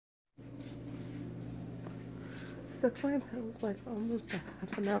took my pills like almost a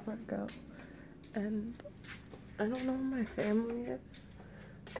half an hour ago, and I don't know where my family is.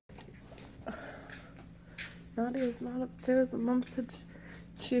 Nadia's not upstairs, and Mom said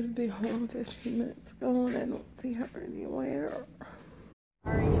she'd be home 15 minutes ago, and I don't see her anywhere.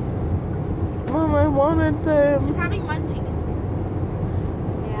 Sorry. Mom, I wanted them. She's having munchies.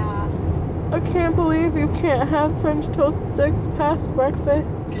 Yeah. I can't believe you can't have French toast sticks past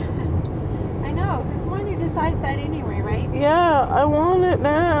breakfast. I know. Who's the one who decides that anyway, right? Yeah, I want it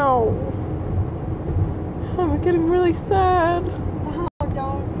now. I'm getting really sad. Oh,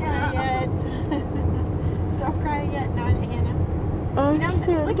 don't cry yet. Don't cry yet,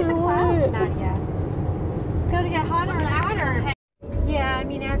 Hannah. Look at the clouds, Nadia. It's going to get hotter and hotter. Yeah, I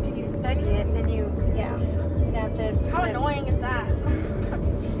mean, after you study it, then you have to... How annoying is that?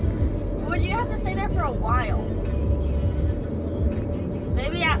 Would you have to stay there for a while?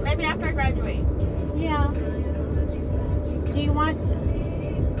 Maybe after I graduate. Yeah. Do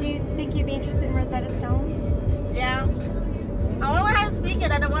you think you'd be interested in Rosetta Stone? Yeah. I want to learn how to speak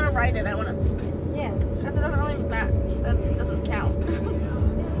it. I don't want to write it. I want to speak it. Yes. Because it doesn't really matter. That doesn't count.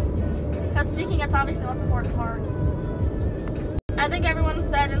 Because speaking, it's obviously the most important part. I think everyone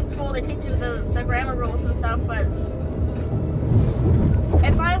said in school they teach you the grammar rules and stuff, but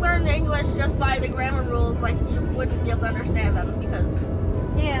if I learned English just by the grammar rules, like, you wouldn't be able to understand them, because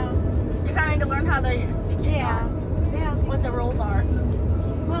you kind of need to learn how they speak it. Yeah. What the rules are.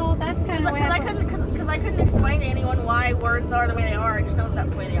 Well, that's kind of because I couldn't explain to anyone why words are the way they are. I just know that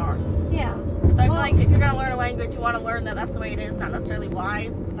that's the way they are. Yeah. So I feel like if you're gonna learn a language, you want to learn that that's the way it is, not necessarily why.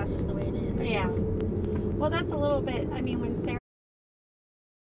 That's just the way it is. Yeah. Well, that's a little bit. I mean, when Sarah.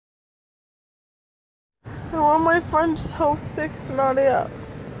 I want my French toast sticks, Nadia.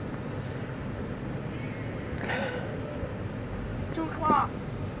 It's 2 o'clock.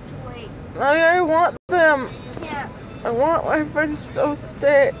 It's too late. Nadia, I want them. You can't. I want my French toast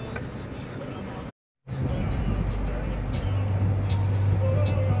sticks.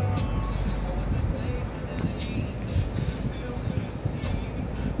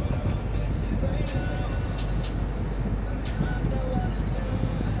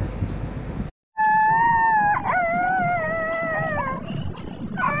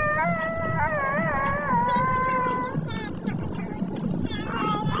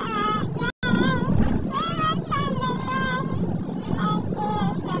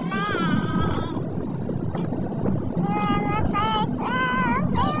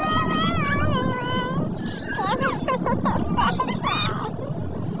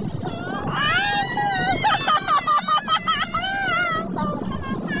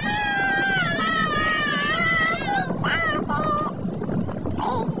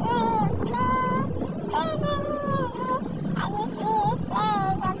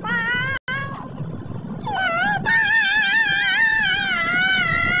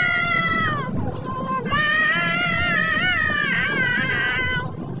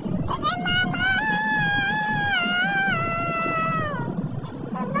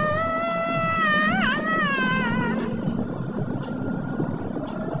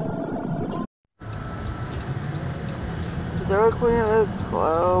 Dairy Queen is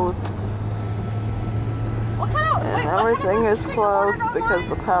closed. What kind of? And everything is closed because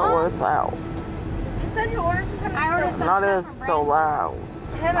the power is out. You said you ordered some kind of. I ordered some. Not as so loud.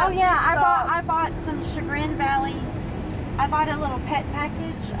 Oh yeah, I bought some Chagrin Valley. I bought a little pet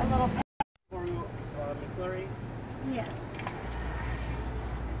package, a little pet. For McFlurry? Yes.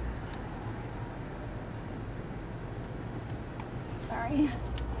 Sorry. Here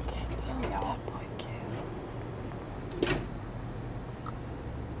we go.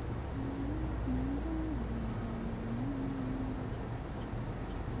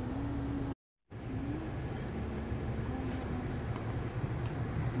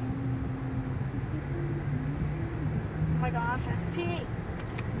 Oh my gosh, I have to pee.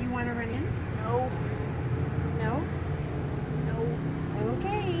 You want to run in? No. No? No.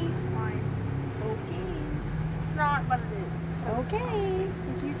 Okay. It's fine. Okay. It's not, but it is. Okay.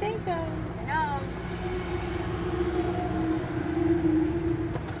 Did you say so? I know.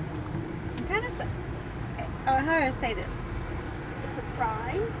 I'm kind of... how do I say this? You're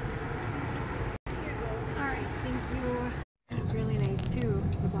surprised? Alright, thank you. It's really nice too.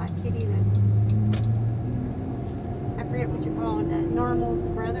 The black kitty that... I forget what you call him, Normal's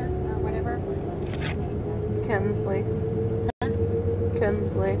brother or whatever. Kensley. Huh?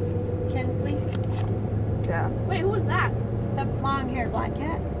 Kensley. Kensley? Yeah. Wait, who was that? The long-haired black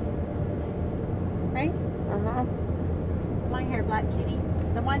cat. Right? Uh-huh. Long-haired black kitty.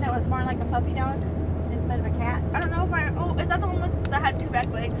 The one that was more like a puppy dog instead of a cat. I don't know if I... Oh, is that the one that had 2 back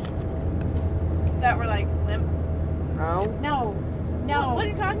legs? That were like limp? No. No. No. What are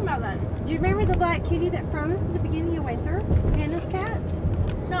you talking about then? Do you remember the black kitty that froze at the beginning of winter? Hannah's cat?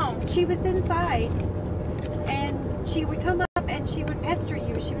 No. She was inside, and she would come up and she would pester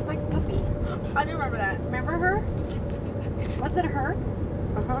you. She was like a puppy. I do remember that. Remember her? Was it her?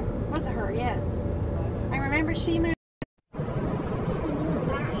 Uh-huh. Was it her? Yes. I remember she moved.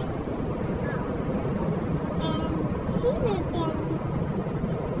 And she moved in.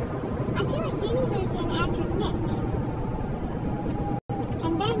 I feel like Jenny moved in after Nick.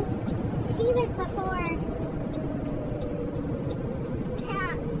 And then she was before.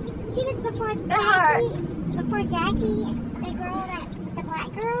 She was before Jackie. Before Jackie, the girl the black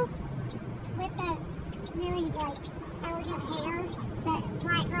girl with the really like elegant hair. The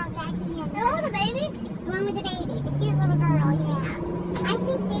black girl Jackie and the one with the baby. The one with the baby, the cute little girl. Yeah. I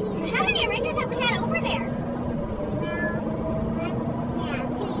think Jenny. How many renters have we had over there? Well,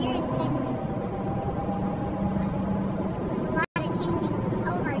 that's 2 years. There's a lot of changing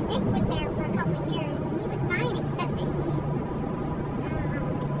over. Nick was there for a couple of years, and he was fine, except that he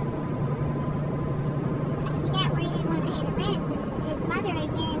got where he didn't want to pay the rent, and his mother had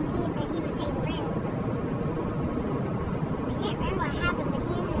guaranteed that he would pay the rent. I can't remember what happened, but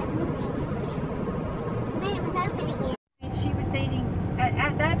he ended up moving. So then it was open again. She was dating,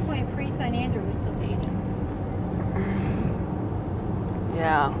 at that point, Priest and Andrew were still dating.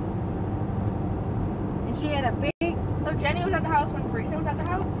 Yeah. And she had a big, So Jenny was at the house when Brisa was at the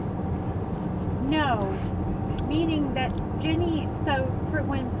house? no, meaning that Jenny, so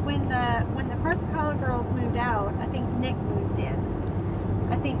when the first Collar girls moved out, I think Nick moved in.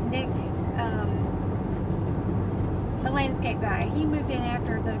 I think Nick, the landscape guy, he moved in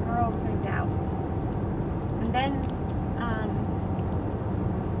after the girls moved out. And then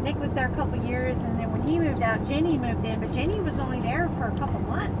Nick was there a couple years, and then when he moved out, Jenny moved in, but Jenny was only there for a couple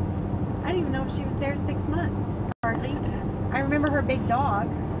months. I don't even know if she was there 6 months, hardly. I remember her big dog.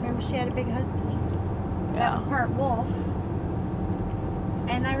 Remember she had a big husky. That was part wolf.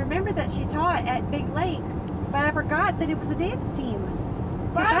 And I remember that she taught at Big Lake, but I forgot that it was a dance team.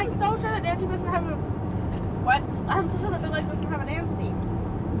 But I'm so sure that dance team doesn't have a... What? I'm so sure that Big Lake doesn't have a dance team.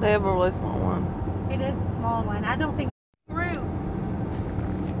 They have a really small one. It is a small one. I don't think... Rude.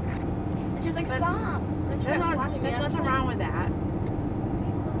 And she's like, But- stop. And she There's kept slapping me. nothing wrong with that.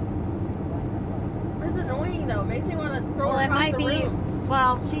 It's annoying though. It makes me want to throw Well, her it across might the be... room.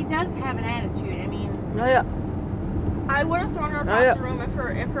 Well, she does have an attitude. I mean... Oh, yeah. I would have thrown her across yeah. the room if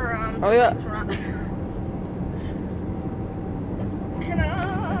her Oh, yeah. siblings were not there.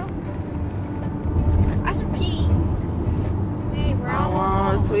 Hannah. I should pee. Hey, we're I almost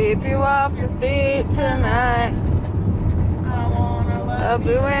wanna home. sweep you off your feet tonight. I wanna Love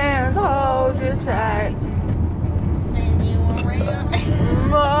you and hold you tight. spin you around.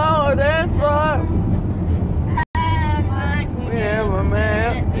 More than what Act like we never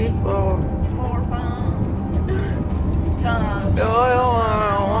met before. for fun. 'Cause You're the one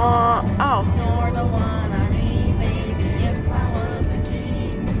I want. Oh. you're the one I need, baby. If I was a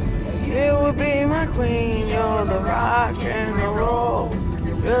king, You would be my queen. You're the rock and the roll.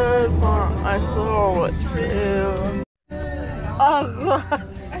 Good for my soul. It's true. Oh, God.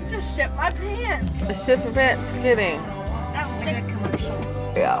 I just shit my pants. The ship event's kidding. That was a good commercial.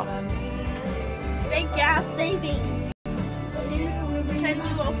 Yeah. Big gas saving. Can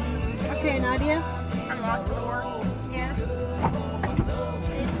you open? Okay, Nadia? Unlock the door. Yes.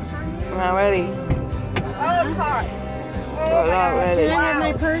 I'm not ready. Oh, it's hot. Oh, I'm not ready. Can I have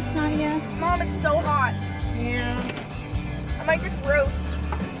my Wow. purse, Nadia? Mom, it's so hot. Yeah. I might just roast.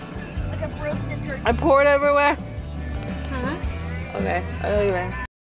 Like a roasted turkey. I poured everywhere. Huh? Okay, I'll leave it.